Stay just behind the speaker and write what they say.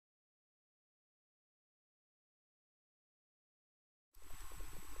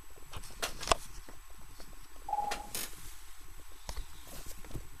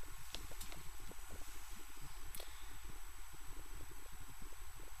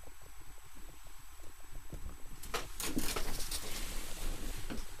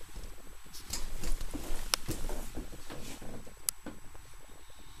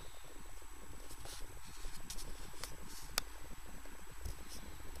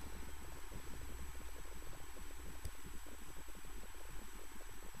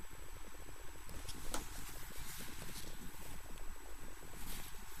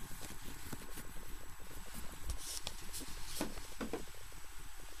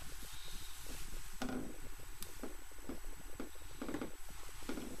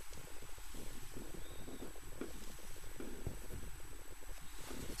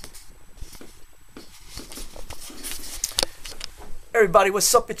Everybody,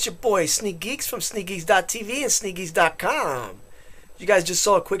 what's up? It's your boy Sneak Geeks from SneakGeeks.tv and SneakGeeks.com. You guys just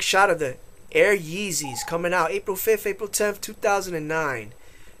saw a quick shot of the Air Yeezys coming out April 5th, April 10th, 2009.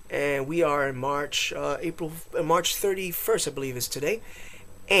 And we are in March 31st, I believe is today.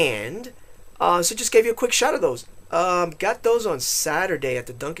 And so just gave you a quick shot of those. Got those on Saturday at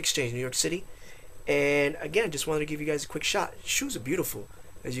the Dunk Exchange, New York City. And again, just wanted to give you guys a quick shot. Shoes are beautiful,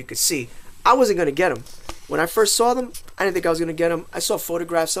 as you can see. I wasn't going to get them. When I first saw them, I didn't think I was going to get them. I saw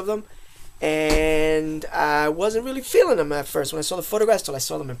photographs of them, and I wasn't really feeling them at first when I saw the photographs till I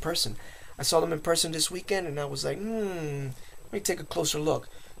saw them in person. I saw them in person this weekend, and I was like, let me take a closer look.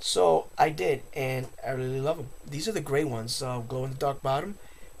 So I did, and I really love them. These are the gray ones, glow in the dark bottom,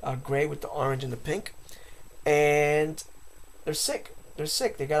 gray with the orange and the pink, and they're sick. They're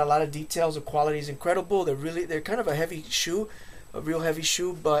sick. They got a lot of details. The quality is incredible. They're kind of a heavy shoe. A real heavy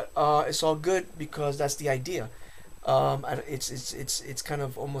shoe, but it's all good because that's the idea. It's kind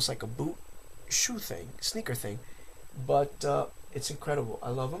of almost like a boot shoe thing, sneaker thing, but it's incredible. I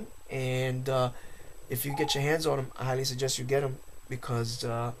love them, and if you get your hands on them, I highly suggest you get them because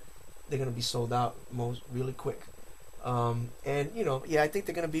they're gonna be sold out really quick. And I think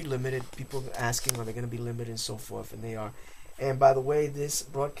they're gonna be limited. People asking are they gonna be limited and so forth, and they are. And by the way, this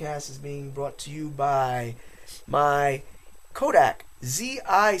broadcast is being brought to you by my Kodak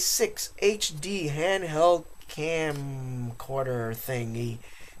ZI6 HD handheld camcorder thingy.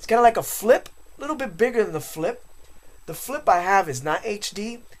 It's kind of like a flip, a little bit bigger than the flip. The flip I have is not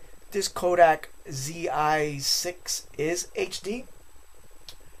HD. This Kodak ZI6 is HD,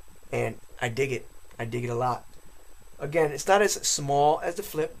 and I dig it. I dig it a lot. Again, it's not as small as the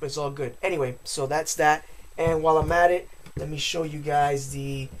flip, but it's all good. Anyway, so that's that. And while I'm at it, let me show you guys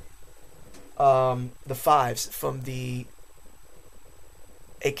the fives from the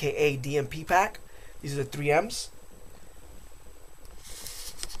aka DMP pack. These are the 3Ms.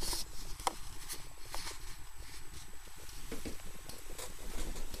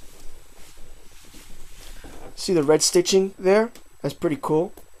 See the red stitching there? That's pretty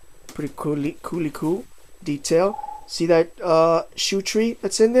cool. Pretty cool detail. See that shoe tree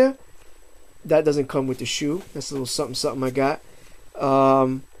that's in there? That doesn't come with the shoe. That's a little something I got.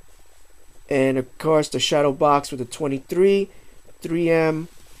 And of course the shadow box with the 23 3M,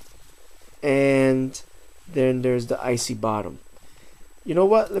 and then there's the icy bottom. You know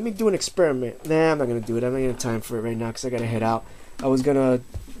what? Let me do an experiment. Nah, I'm not gonna do it. I'm not gonna have time for it right now because I gotta head out. I was gonna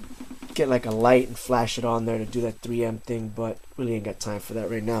get like a light and flash it on there to do that 3M thing, but really ain't got time for that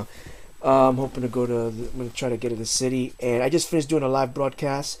right now. I'm hoping to go to. I'm gonna try to get to the city, and I just finished doing a live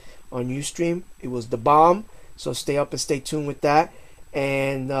broadcast on Ustream. It was the bomb, so stay up and stay tuned with that.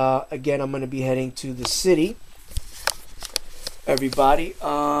 And again, I'm gonna be heading to the city. Everybody,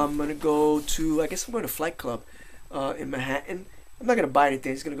 I'm gonna go to, I guess I'm going to Flight Club in Manhattan. I'm not gonna buy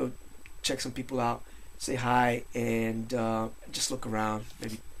anything. I'm just gonna go check some people out, say hi, and just look around,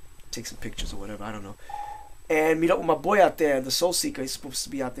 maybe take some pictures or whatever, I don't know, and meet up with my boy out there, the Soul Seeker. He's supposed to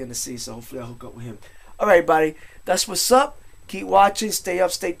be out there in the city, so hopefully I'll hook up with him. Alright, everybody, that's what's up. Keep watching, stay up,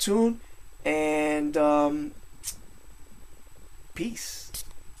 stay tuned, and peace.